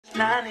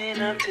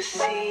lining up to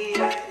see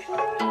her.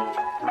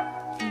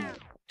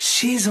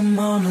 She's a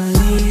Mona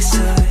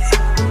Lisa.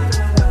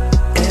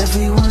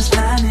 Everyone's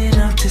lining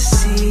up to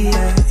see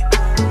her.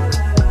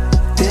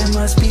 There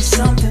must be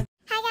something.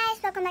 Hi guys,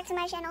 welcome back to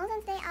my channel.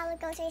 And today I will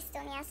go to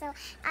Estonia. So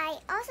I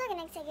also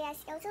gonna take you guys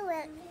to go to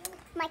with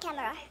my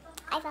camera,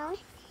 iPhone.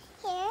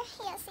 Here,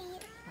 see.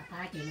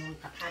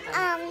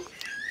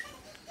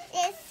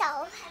 It's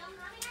so.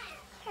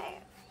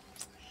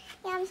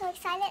 Yeah, I'm so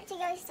excited to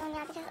go to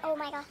Estonia because oh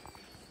my god,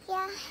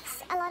 yeah,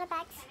 it's a lot of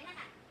bags.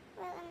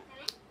 Well,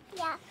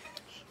 yeah,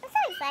 I'm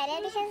so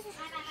excited because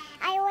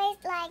I always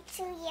like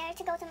 2 years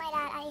to go to my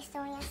dad at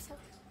Estonia. So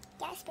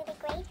yeah, it's pretty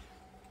great.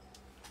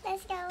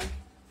 Let's go.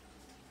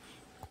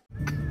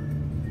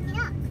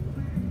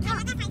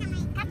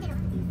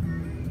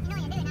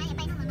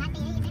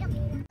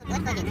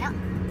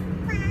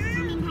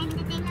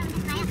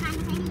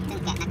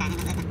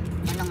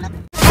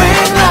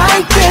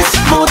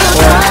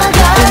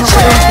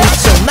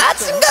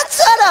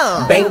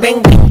 Bang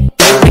bang bang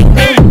bang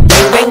bang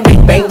bang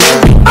bang bang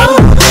bang oh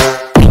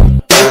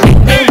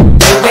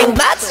bang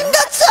맞은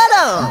것처럼.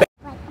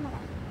 Like, oh my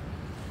god,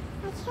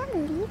 I can't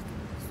believe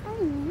it's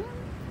only me.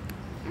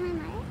 Am I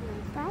married?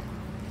 But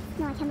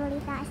no, I can't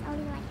believe that it's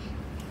only like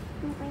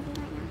I'm crazy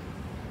right now.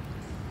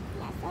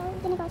 Yeah, so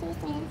we're gonna go to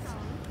Estonia.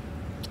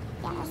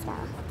 Yeah, let's go.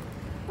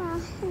 Well,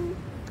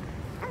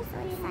 I'm so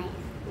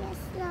excited. Yes,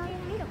 so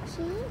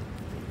 3,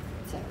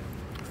 2,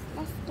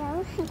 let's go.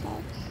 Okay.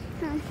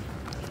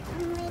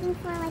 I'm waiting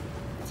for like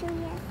 2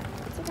 years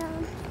to go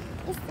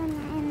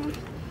Estonia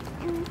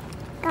and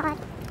God,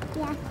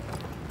 yeah,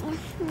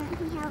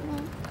 he helped me.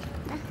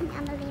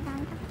 I'm a leader.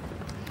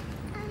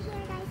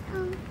 Here guys,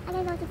 I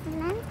gotta go to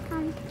Finland,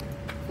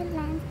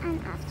 and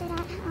after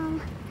that,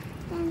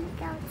 then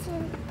go to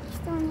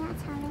Estonia,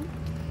 Tallinn.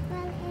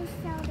 Well, it's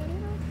so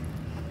beautiful.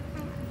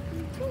 I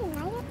really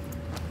like it.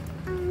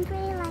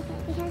 Really like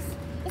it because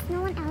it's no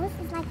one else.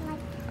 It's like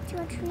 2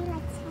 or 3,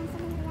 like 10,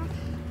 something like that.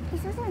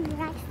 It's also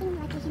relaxing,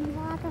 like you can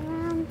walk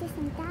around this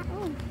and that.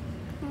 Oh,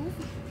 nice.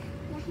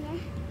 Yeah, here.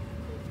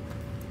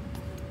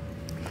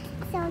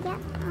 So yeah,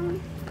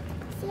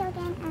 see you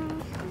again at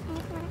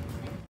airport.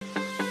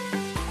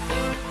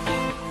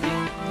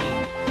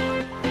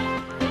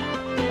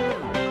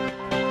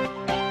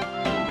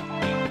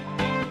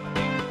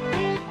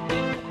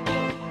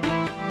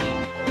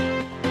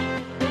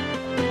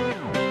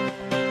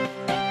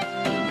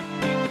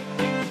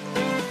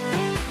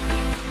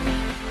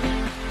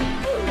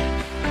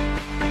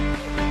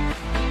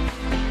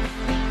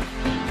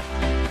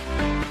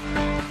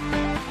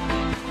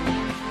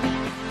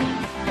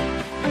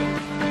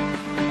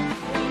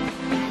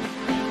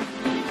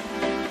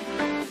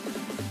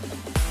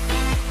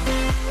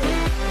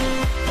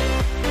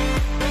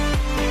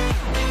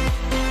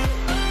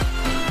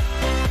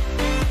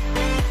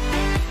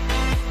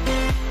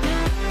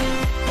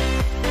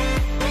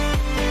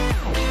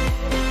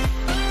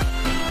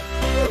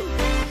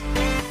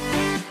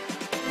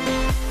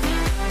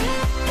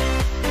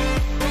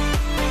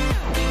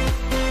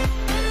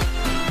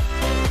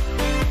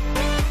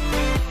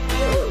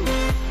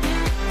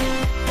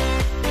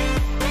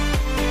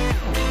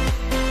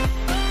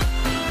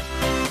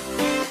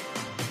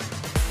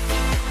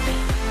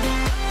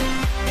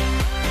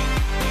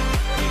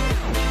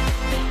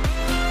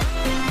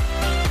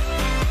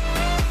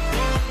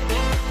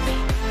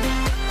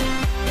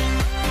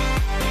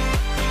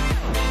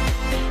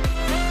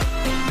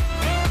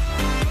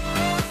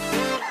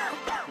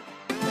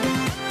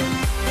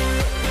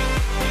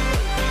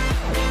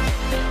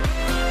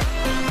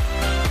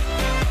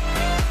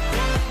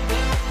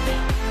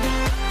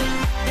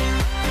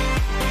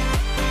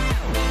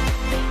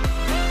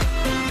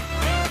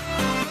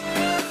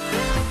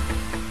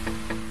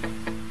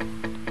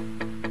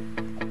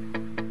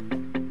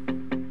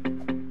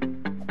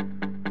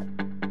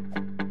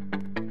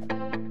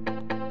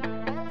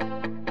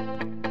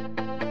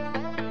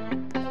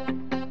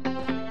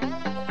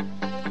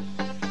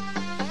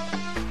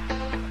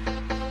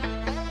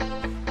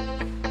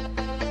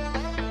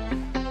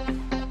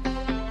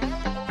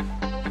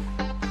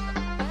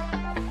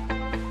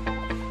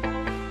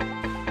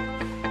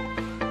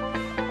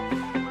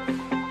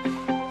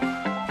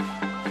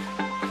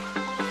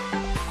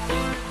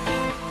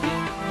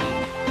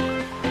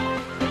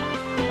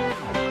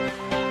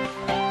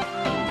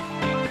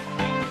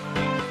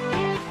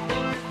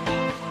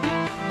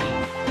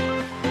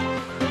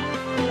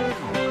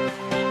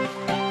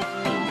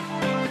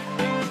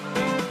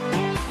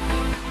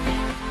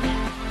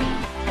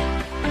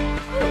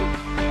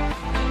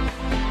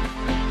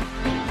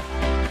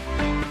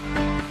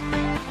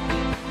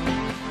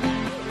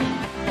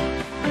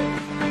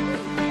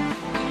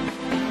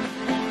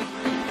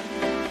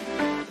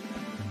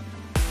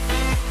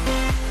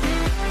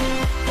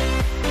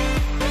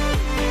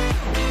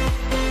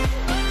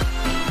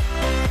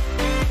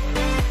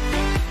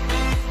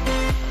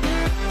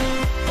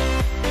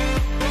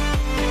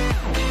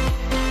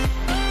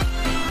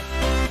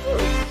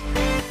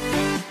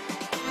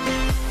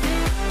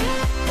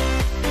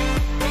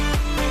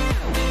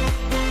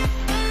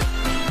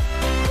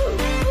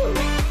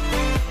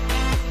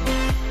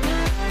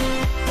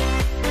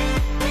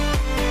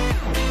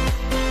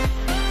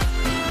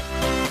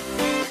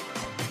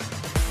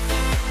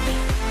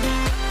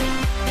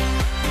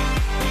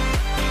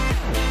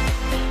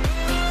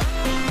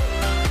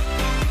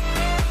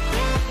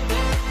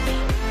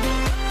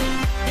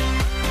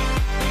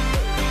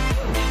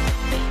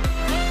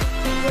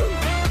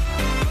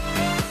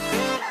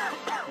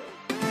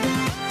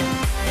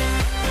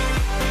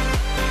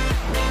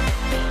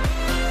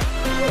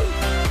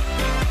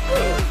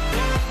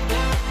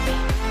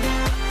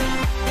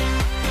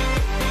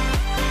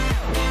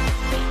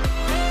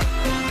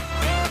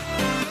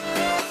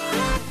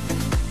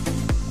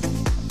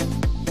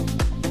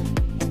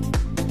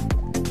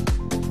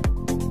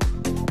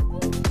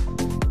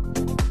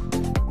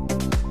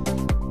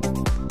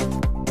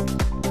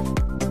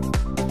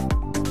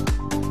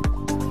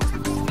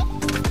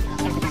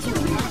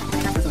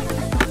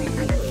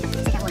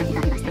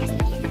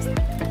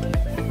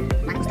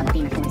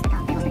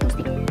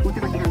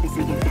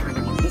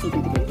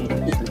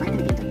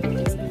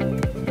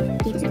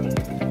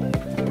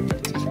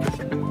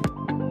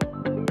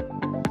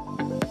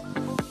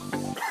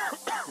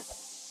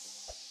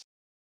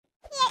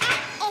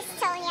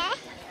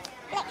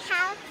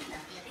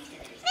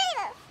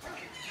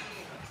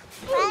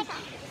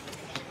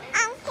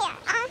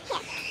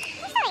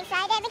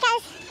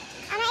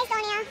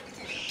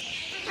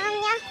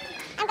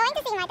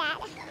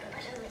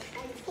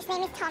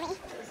 name is Tommy.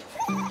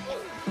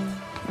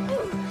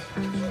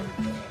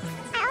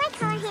 I always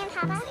call him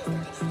Papa.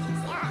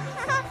 Yeah.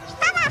 Papa!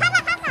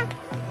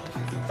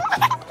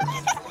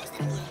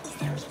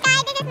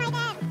 Guys, this is my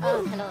dad.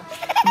 Oh, hello.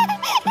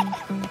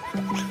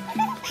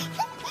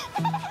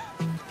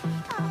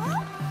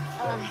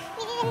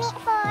 We didn't meet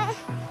for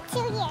 2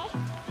 years.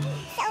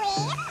 So we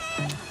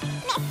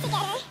met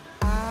together.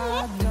 I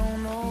don't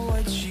know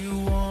what you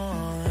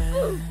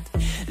want.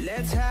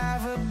 Let's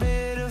have a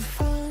bit of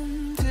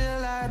fun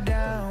till I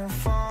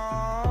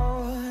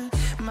downfall.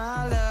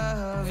 My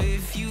love,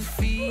 if you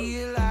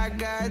feel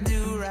like I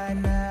do right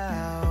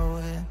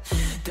now,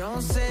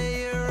 don't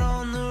say you're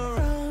on the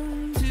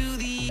run to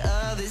the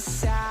other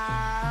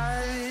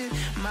side,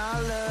 my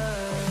love.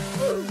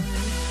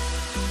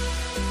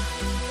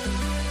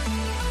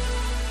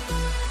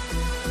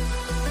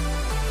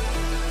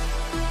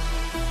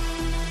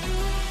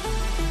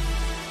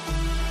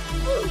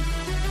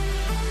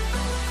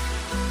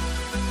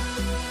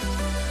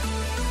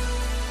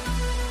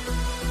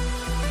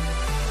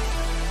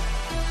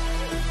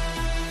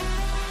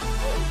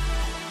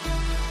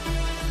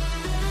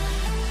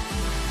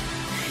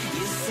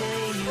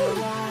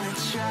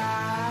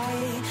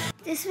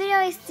 This video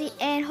is the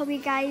end. Hope you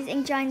guys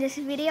enjoyed this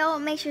video.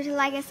 Make sure to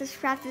like and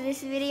subscribe to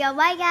this video.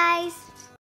 Bye guys.